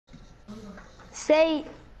Say,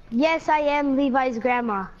 yes, I am Levi's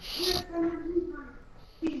grandma.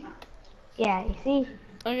 Yeah, you see?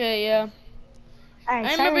 Okay, yeah. Alright,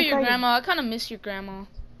 I start remember your recording. grandma. I kind of miss your grandma.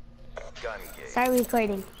 Start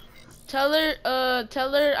recording. Tell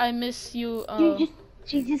her I miss you.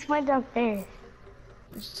 She just went upstairs.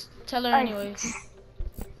 Just tell her Alright, anyway.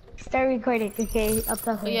 start recording, okay? I'll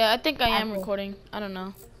tell her. Yeah, I think I am Apple. recording. I don't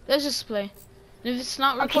know. Let's just play. And if it's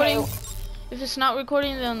not Okay.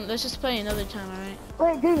 recording, then let's just play another time, alright?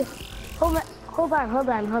 Wait, dude. Hold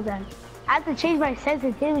on. I have to change my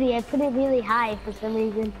sensitivity. I put it really high for some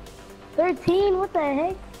reason. 13? What the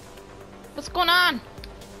heck? What's going on?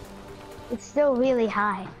 It's still really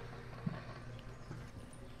high.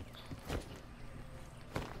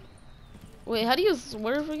 Wait, how do you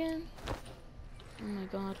swerve again? Oh my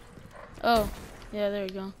god. Oh, yeah, there we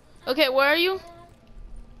go. Okay, where are you?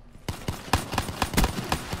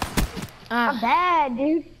 I'm Ah, bad,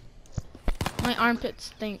 dude. my armpits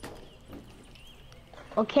stink.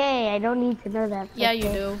 Okay, I don't need to know that. Yeah, Okay.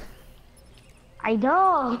 you do. I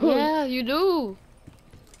don't. Yeah, you do.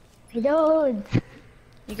 I don't.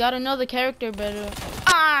 You gotta know the character better.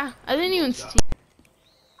 Ah, I didn't even see.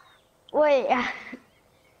 Wait.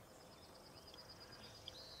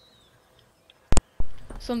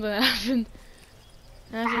 Something happened.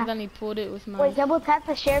 I accidentally pulled it with my. Wait, double tap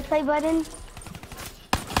the share play button.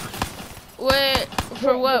 Wait,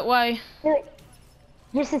 for what? Why? Do it.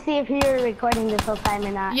 Just to see if you're recording this whole time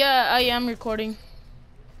or not. Yeah, I am recording.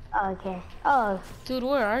 Oh, okay. Oh. Dude,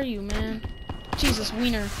 where are you, man? Jesus,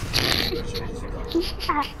 wiener.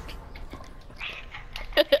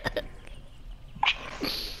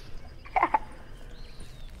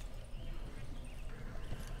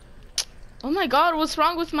 Oh my god, what's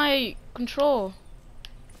wrong with my control?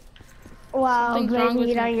 Wow, Something's wrong blaming with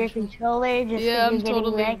it my on your controller. Just Yeah, I'm you're getting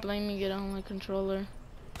totally wrecked. blaming it on my controller.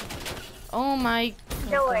 Oh my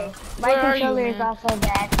Don't worry. god. My Where are you, controller is man? also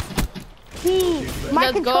bad. See, my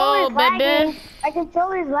Let's controller go, is lagging. baby. My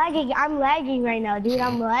controller is lagging. I'm lagging right now, dude.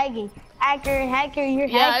 I'm lagging. Hacker, you're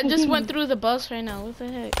Yeah, hacking. I just went through the bus right now. What the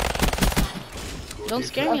heck? Don't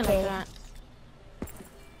scare me like Okay. that.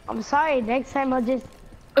 I'm sorry. Next time I'll just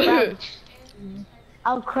crouch.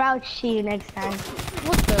 I'll crouch to you next time.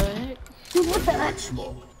 What the heck? Dude, what the heck?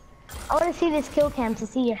 I want to see this kill cam to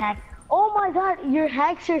see your hack. Oh my god, your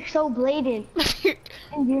hacks are so blatant.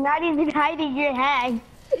 And you're not even hiding your hack.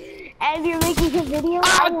 And you're making a video.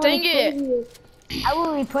 Ah, dang it. I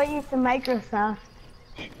will report you to Microsoft.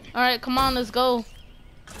 Alright, come on, let's go.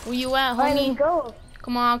 Where you at, Alright, homie? let's go.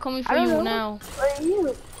 Come on, I'm coming for I don't you know. now. Where are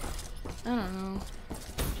you? I don't know.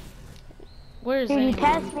 Where is Dude, you anyone?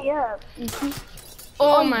 passed me up.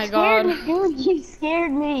 Oh my you scared god. me, dude, you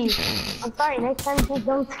scared me. I'm sorry, next time just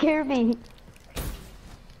don't scare me.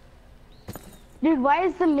 Dude, why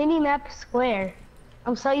is the mini map square?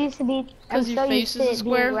 I'm so used to be. I'm 'Cause your so face used to is a it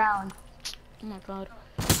square? being round. Oh my god.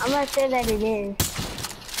 I'm not sure that it is.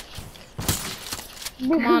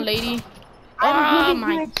 Come on, lady. I'm Oh giving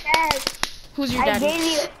my. you a chance. Who's your I daddy? gave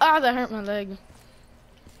you. Ah, that hurt my leg.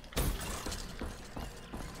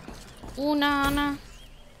 Ooh, nana.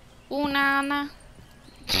 Ooh, nana.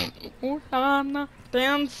 Ooh, nana.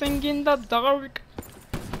 Dancing in the dark.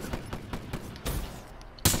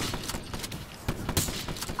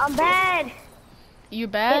 I'm bad. You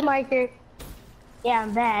Hit bad? marker. Yeah,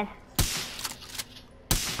 I'm bad.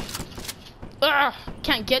 Ugh,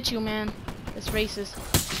 can't get you, man. That's racist.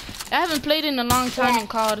 I haven't played in a long time in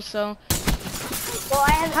COD, so. Well,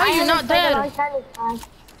 How are you not dead?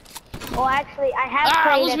 Well, actually, I have Ah,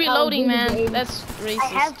 played I was a reloading, Call of Duty man. game. That's I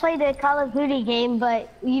have racist. played a Call of Duty game, but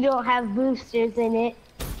you don't have boosters in it.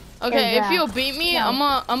 Okay, if Cause, you beat me,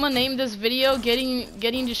 no. I'm gonna name this video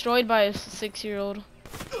 "Getting Destroyed by a 6-year-old."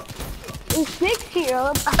 A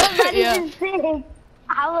 6-year-old? I'm not Yeah. even 6.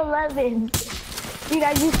 I'm 11. Dude,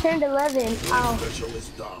 I just turned 11. Ow.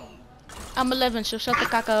 I'm 11, so shut the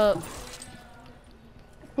caca up.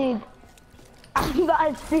 Dude, I'm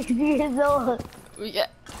not 6 years old. Yeah.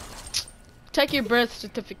 Check your birth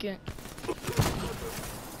certificate.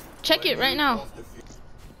 Check it right now.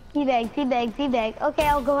 Teabag. Okay,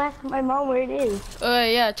 I'll go ask my mom where it is.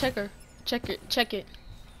 Yeah, check her. Check it. Check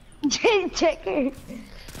her.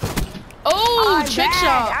 Oh, I'm trick bad.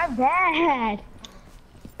 shot. I'm bad.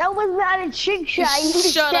 That was not a trick shot. You were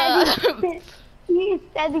Shut up. standing- You were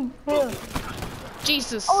standing still.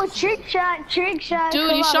 Jesus. Oh, trick shot. Dude, Come you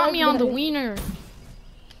on, shot let's me on go. the wiener.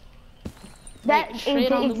 That Like,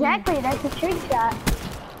 straight on the exactly. That's a trick shot.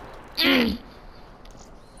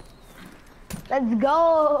 Let's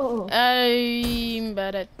go. I'm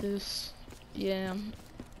bad at this. Yeah.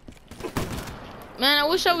 Man, I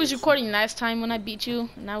wish I was recording last time when I beat you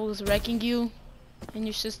and I was wrecking you and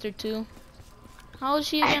your sister too. How old is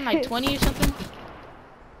she again? Like 20 or something?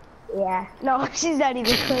 Yeah. No, she's not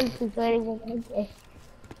even close to 20. Okay.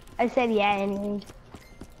 I said yeah anyways.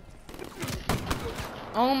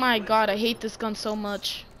 Oh my god, I hate this gun so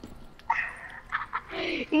much.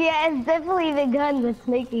 Yeah, it's definitely the gun that's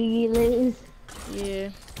making you lose. Yeah.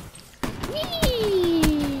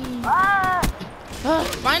 Whee! Ah!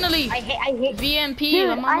 Finally! I hate. VMP, Dude,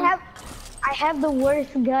 mama. I have the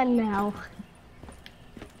worst gun now.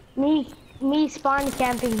 Me spawn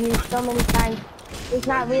camping you so many times. It's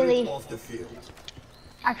not really.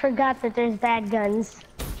 I forgot that there's bad guns.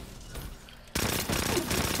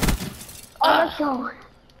 Oh, let's go.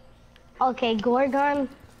 Okay, Gorgon.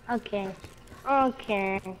 Okay.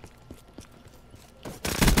 Okay.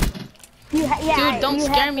 Yeah, dude, don't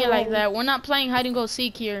scare me like that. We're not playing hide and go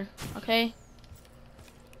seek here, okay?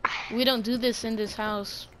 We don't do this in this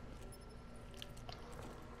house.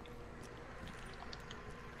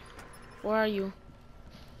 Where are you?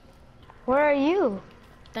 Where are you?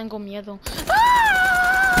 Tengo miedo.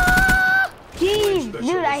 Jeez,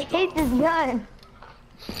 dude, I hate this gun.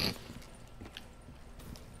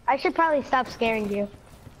 I should probably stop scaring you.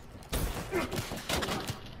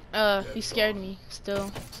 You scared me still,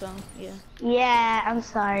 so yeah. Yeah, I'm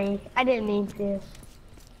sorry. I didn't mean to.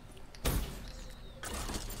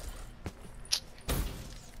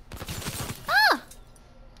 Ah!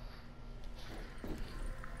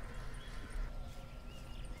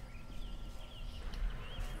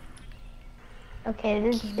 Okay,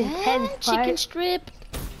 this is intense part. Chicken strip.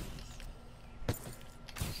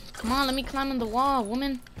 Come on, let me climb on the wall,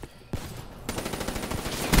 woman.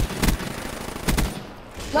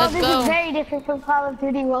 No, Let's this go. is very different from Call of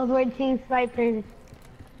Duty World War II snipers.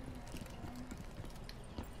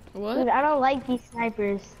 What? Dude, I don't like these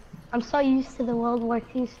snipers. I'm so used to the World War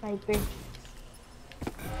II snipers.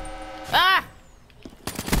 Ah!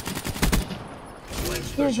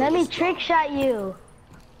 Dude, let me trick shot you.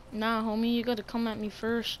 Nah, homie, you gotta come at me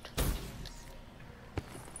first.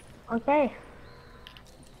 Okay.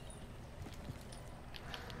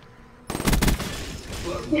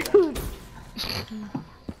 Dude.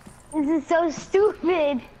 This is so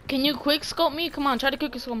stupid. Can you quick scope me? Come on, try to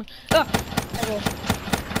quick scope me. Ah! Okay.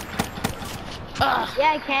 Ah!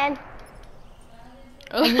 Yeah, I can.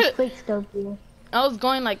 I just quick scope you. I was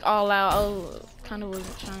going like all out. I kind of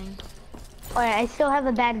wasn't trying. Alright, I still have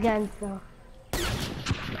a bad gun, so.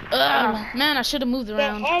 Ugh, man, I should have moved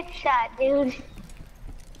around. Get headshot, dude.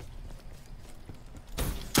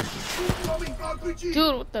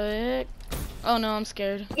 Dude, what the heck? Oh no, I'm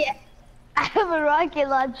scared. Yeah. I have a rocket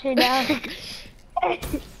launcher now.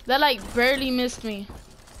 That like barely missed me.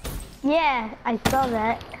 Yeah, I saw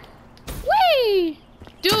that. Whee!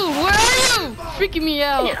 Dude, where are you? Freaking me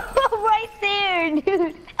out. Right there,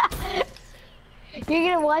 dude.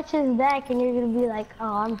 You're gonna watch his back and you're gonna be like, oh,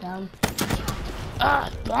 I'm dumb. Ah,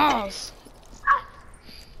 balls.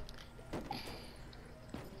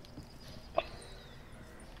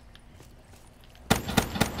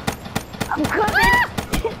 I'm coming.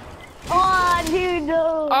 Oh, dude,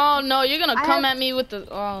 no. Oh no, you're gonna come at me with the.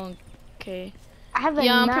 Oh, okay. I have a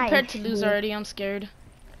Yeah, I'm knife, prepared to lose dude. already. I'm scared.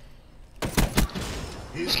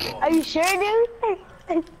 Are you sure, dude?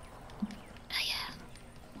 Yeah.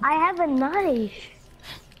 I have a knife.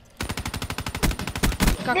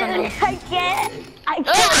 Dude, I can't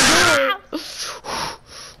do it.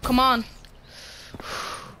 Come on.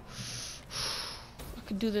 I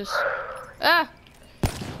could do this. Ah!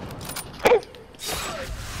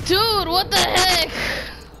 Dude, what the heck?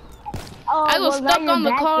 Oh, I was well, stuck now on the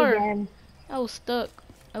you're back car. again. I was stuck,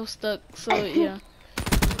 so yeah.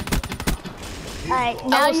 Alright,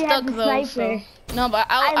 now I was you stuck have the though, sniper. so. No, but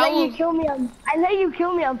I let will. you kill me on. I let you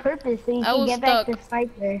kill me on purpose so you I can was get back stuck. to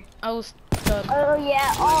sniper. I was stuck. Oh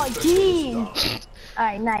yeah. Oh jeez.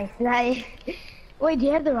 Alright, nice. Wait, do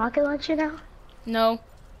you have the rocket launcher now? No.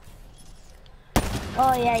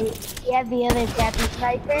 Oh yeah, you have the other crappy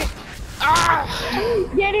sniper. Ah!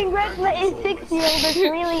 Getting wrecked by a 6-year-old that's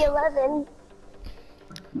really 11.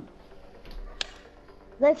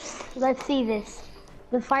 Let's see this.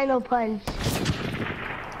 The final punch.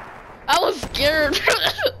 I was scared.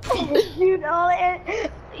 Dude,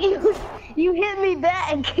 you hit me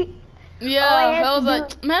back. Yeah, I was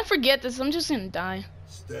like, man, forget this. I'm just gonna die.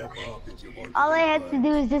 All I had to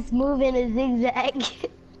do is just move in a zigzag.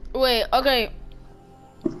 Wait, okay.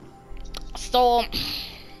 So,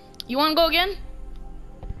 you wanna go again?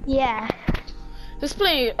 Yeah. Let's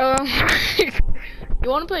play, you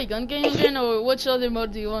wanna play gun game again, or which other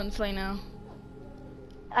mode do you want to play now?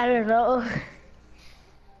 I don't know.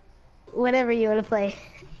 whatever you want to play.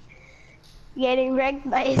 Getting wrecked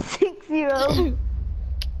by a 6-year-old.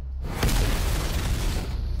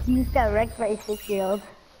 You just got wrecked by a 6-year-old.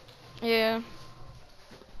 Yeah.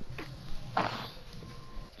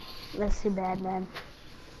 That's too bad, man.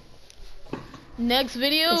 Next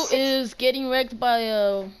video is getting wrecked by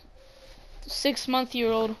a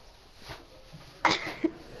 6-month-year-old.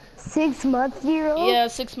 6-month-year-old? Yeah,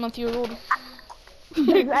 6-month-year-old.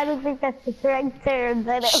 I don't think that's the correct term,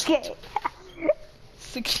 but okay.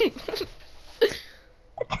 6.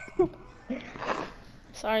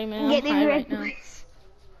 Sorry, man. I'm Getting high right wrecked. now.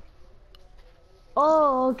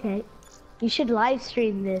 Oh, okay. You should live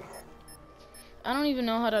stream this. I don't even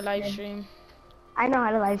know how to live stream. I know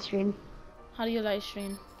how to live stream. How do you live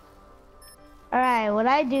stream? Alright, what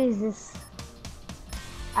I do is this.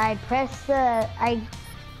 I press the,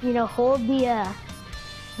 hold the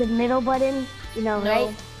middle button,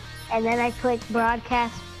 right? And then I click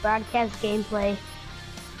broadcast gameplay.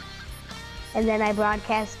 And then I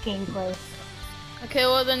broadcast gameplay. Okay,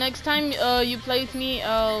 well the next time you play with me,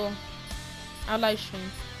 I'll live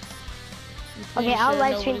stream. Okay, I'll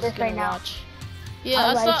live stream this right now.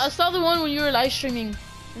 Yeah, I saw the one when you were live streaming,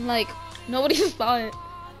 and like nobody saw it.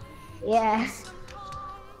 Yeah.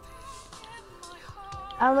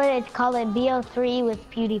 I'm gonna call it BO3 with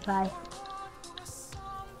PewDiePie.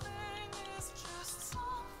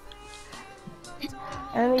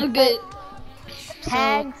 And let me put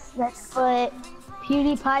tags. Let's put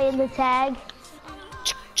PewDiePie in the tag.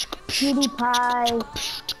 PewDiePie,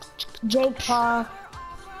 Jake Paul.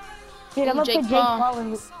 Dude, I'm gonna put Jake Paul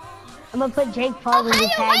in the. I'm gonna put Jake Paul in the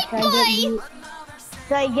tag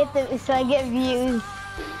so I get views.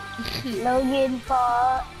 Logan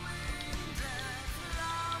Paul.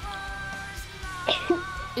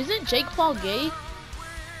 Isn't Jake Paul gay?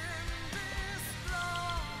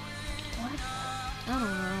 What? I don't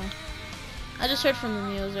know. I just heard from the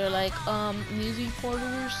news. They're like, news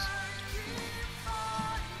reporters.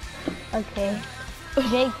 Okay.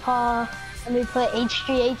 Jake Paul. Let me put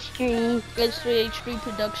H3. H3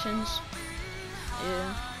 Productions.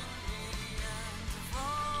 Yeah.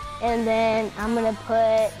 And then I'm gonna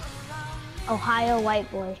put Ohio White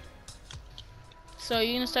Boy. So are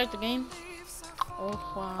you gonna start the game? Oh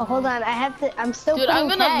wow. Oh, hold on, I'm still Dude, putting I'm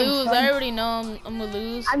gonna tags, lose. so I already know I'm gonna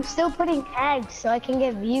lose. I'm still putting tags so I can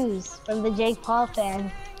get views from the Jake Paul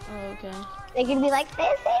fan. Oh, okay. They can be like,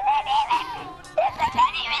 this isn't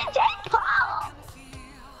even Jake Paul!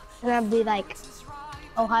 And I'll be like,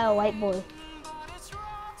 Ohio White Boy.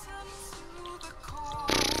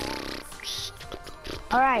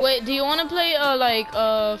 Alright. Wait, do you wanna play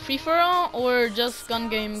free for all or just gun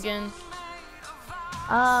game again?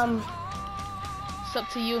 It's up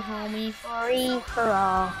to you, homie. Free for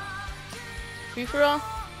all. Free for all?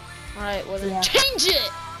 Alright, well then Yeah. change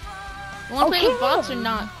it! You wanna play with bots or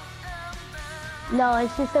not? No,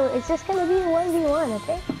 it's just gonna be 1v1,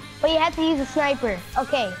 okay? But you have to use a sniper.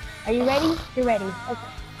 Okay, are you ready? You're ready. Okay.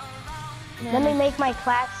 Yeah. Let me make my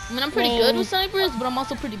class. I mean, I'm pretty good with snipers, but I'm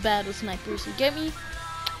also pretty bad with snipers. You get me?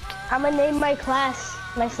 I'm gonna name my class,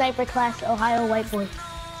 my sniper class, Ohio White Boy.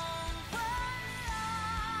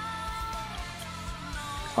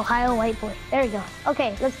 Ohio White Boy. There we go.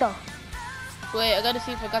 Okay, let's go. Wait, I gotta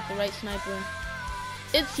see if I got the right sniper.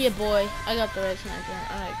 It's your boy. I got the right sniper.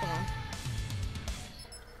 Alright, come on.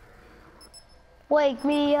 Wake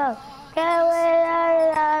me up.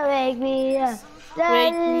 Wake me up.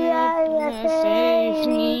 Wake me up, save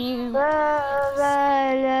me.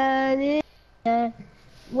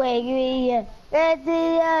 Wake me up.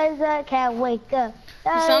 I can't wake up.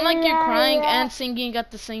 You sound like you're crying and singing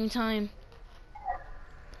at the same time.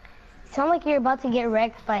 You sound like you're about to get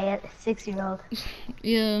wrecked by a 6-year-old.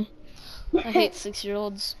 Yeah. I hate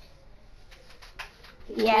 6-year-olds.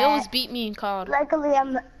 Yeah. They always beat me in COD. Luckily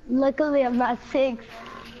I'm not 6.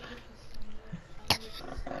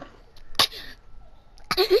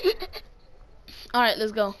 Alright,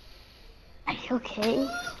 let's go. Are you okay?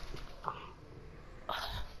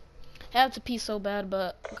 I have to pee so bad,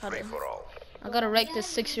 but I gotta wreck this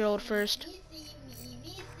 6-year-old first.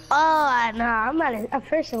 Oh, no, I'm not.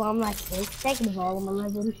 First of all, I'm not 6. Second of all, I'm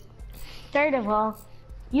 11. Third of all,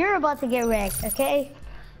 you're about to get wrecked, okay?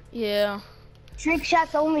 Yeah. Trick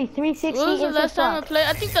shots only 360. When was the last time I played?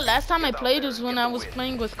 I think the last time I played was when I was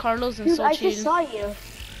playing with Carlos and Dude, Soul I just saw you.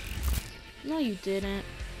 No, you didn't.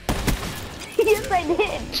 Yes, I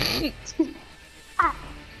did. Ah.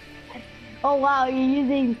 Oh wow, you're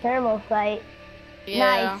using thermal sight.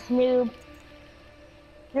 Yeah. Nice, noob.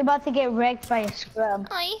 You're about to get wrecked by a scrub.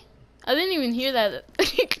 Hi. I didn't even hear that.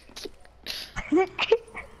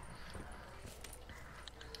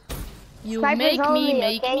 You Snipers make only, me,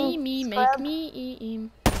 make okay? me, make Scrub. me.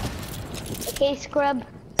 Okay, scrub.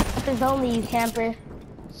 Snipers only, you camper.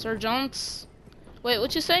 Sergeants. Wait,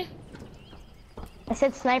 what you say? I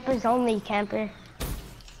said snipers only, camper.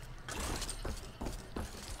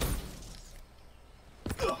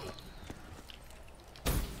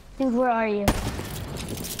 Dude, where are you?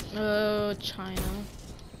 China.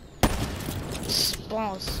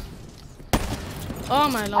 Balls. Oh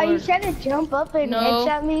my lord. Are you trying to jump up and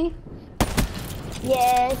headshot me?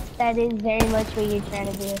 Yes, that is very much what you're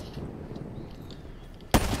trying to do.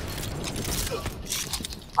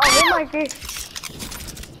 Oh, hit marker.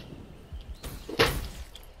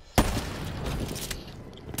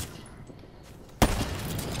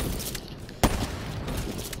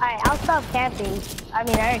 Alright, I'll stop camping. I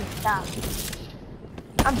mean, I already stopped.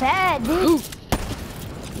 I'm bad, dude.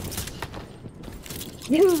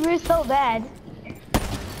 Dude, we're so bad.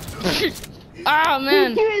 Ah,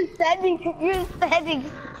 man. You're standing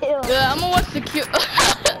still. Yeah, I'm gonna watch the queue.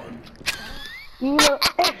 You know.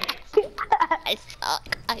 I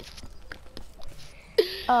suck.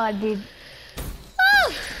 Oh, dude.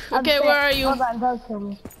 Okay, where are you? Hold on, don't kill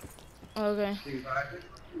me. Okay.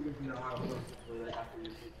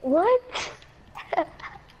 What?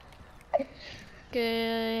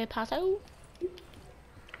 ¿Qué pasó?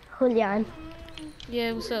 Julian.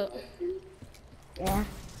 Yeah, what's up? Yeah.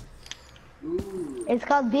 It's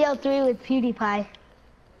called BL3 with PewDiePie.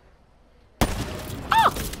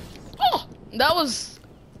 Oh, that was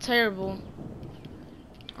terrible.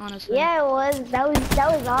 Honestly. Yeah, it was. That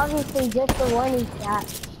was obviously just a warning shot.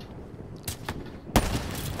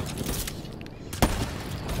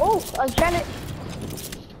 Oh, I was trying to.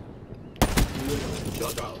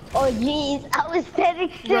 Oh jeez, I was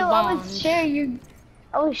standing still. I was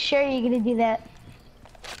sure you're gonna do that.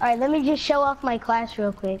 All right, let me just show off my class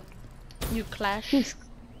real quick. You clash?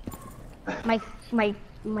 My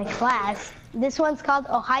class. This one's called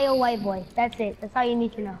Ohio White Boy. That's it. That's all you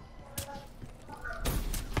need to know.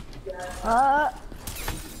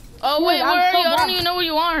 Oh wait, dude, where are you? bad. I don't even know where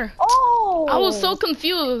you are. Oh! I was so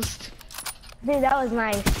confused. Dude, that was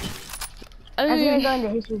nice. I was gonna go into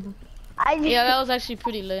history book. Yeah, that was actually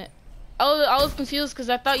pretty lit. I was confused because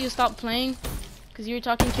I thought you stopped playing because you were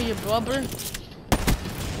talking to your brother.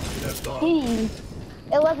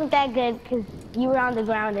 It wasn't that good because you were on the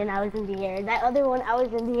ground and I was in the air. That other one, I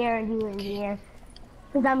was in the air and you were in the air.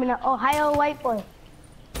 Because I'm an Ohio White Boy.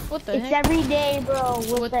 What the heck? It's every day, bro.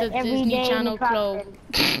 With the Disney Channel clothes.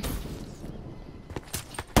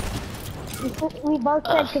 We both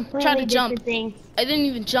said completely different things. I didn't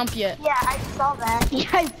even jump yet. Yeah, I saw that. Yeah,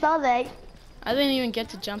 I saw that. I didn't even get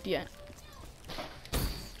to jump yet.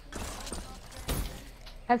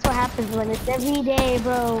 That's what happens when it's every day,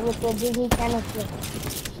 bro, with the Disney Channel clip.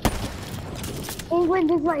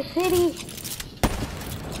 England is my city.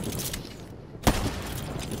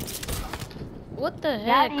 What the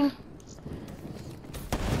heck?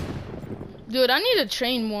 Dude, I need to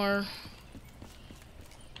train more.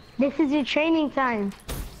 This is your training time.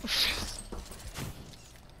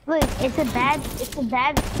 Look, it's a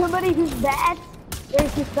bad, somebody who's bad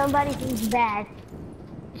versus somebody who's bad.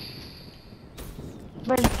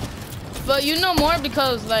 But you know more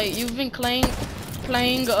because like you've been playing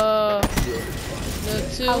the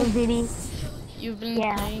 2. Call of Duty. You've been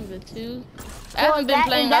playing the 2. I Well, haven't been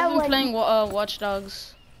playing. I've been playing Watch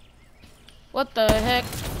Dogs. What the heck?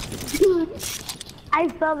 Dude, I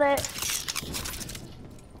saw that.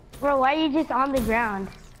 Bro, why are you just on the ground?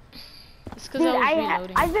 It's because I was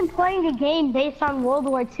reloading. I've been playing a game based on World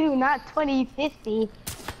War II, not 2050.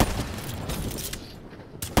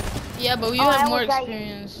 Yeah, but you have more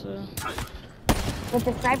experience. So. With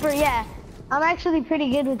the sniper, yeah. I'm actually pretty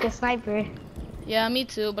good with the sniper. Yeah, me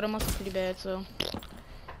too, but I'm also pretty bad, so.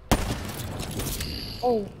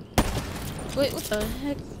 Oh. Wait, what the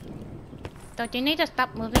heck? Don't you need to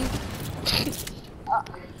stop moving?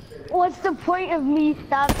 What's the point of me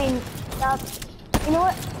stopping? You know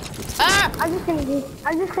what? Ah! I'm just gonna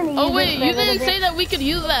use Oh wait, you didn't say that we could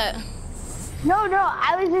use that. No,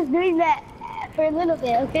 I was just doing that for a little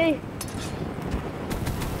bit, okay?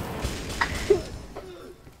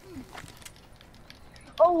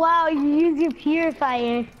 Oh wow, you use your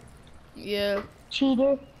purifier. Yeah.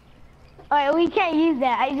 Cheater. Alright, we can't use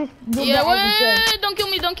that. I just did that.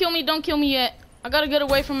 Wait, don't kill me yet. I gotta get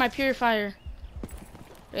away from my purifier.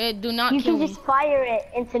 Hey, do not kill me. You can just fire it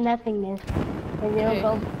into nothingness. And it'll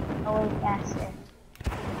go away faster.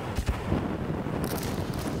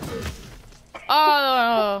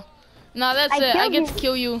 Oh, no, that's it. I get to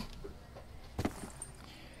kill you.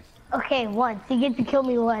 Okay, once. You get to kill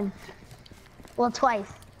me once. Well, twice.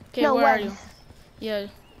 Okay, no, where once. are you? Yeah.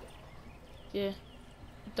 Yeah.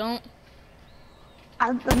 Don't.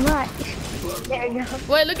 I'm not. There you go.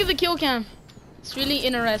 Wait, look at the kill cam. It's really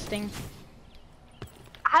interesting.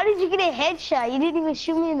 How did you get a headshot? You didn't even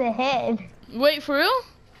shoot me in the head. Wait, for real?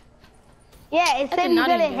 Yeah, it I said did you not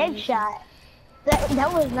got a even get a headshot.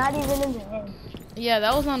 That was not even in the head. Yeah,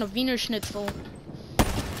 that was on a Wiener Schnitzel.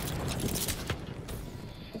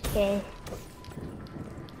 Okay.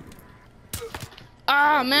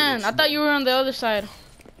 Ah, man, I thought you were on the other side.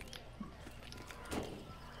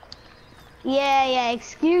 Yeah,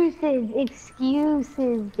 excuses,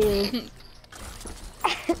 dude.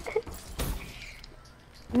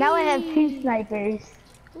 Now I have 2 snipers.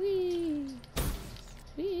 Whee.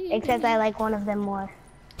 Whee. Except I like one of them more.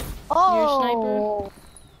 You're a sniper? Oh,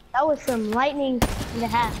 that was some lightning in the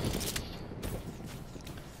half.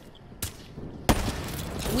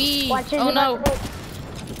 Wee. Watch, Oh no.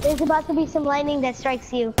 There's about to be some lightning that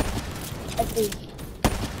strikes you. Let's see.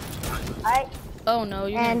 Alright. Oh no,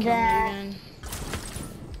 you're gonna kill me again.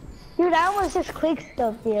 Dude, I almost just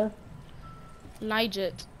quick-scoped you.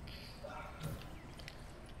 Legit.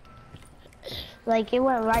 Like, it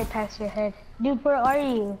went right past your head. Dude, where are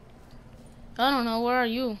you? I don't know, where are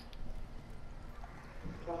you?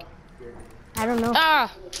 I don't know.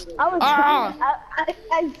 Ah!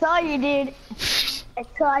 I saw you, dude. I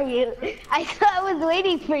saw you. I was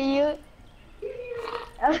waiting for you.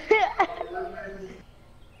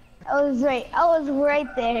 I was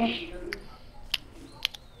right there.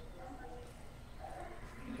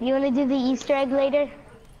 You wanna do the Easter egg later?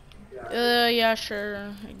 Yeah,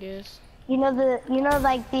 sure, I guess. You know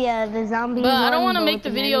like the zombie. But I don't one, want to but make with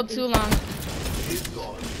the video too long.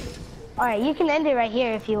 All right, you can end it right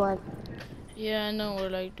here if you want. Yeah, I know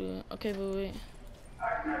what I do. Okay, but wait.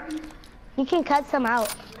 You can cut some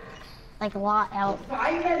out, like a lot out. All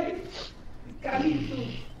right,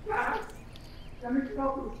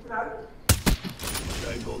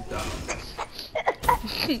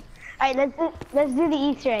 let's do the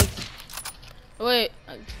Easter egg. Wait.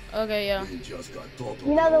 Okay, yeah.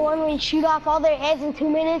 You know the one where you shoot off all their heads in 2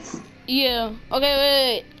 minutes? Yeah.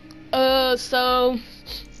 Okay, wait. So,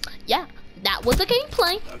 yeah, that was the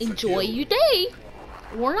gameplay. Enjoy your day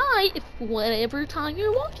or night, whatever time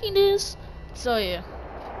you're watching this. So yeah.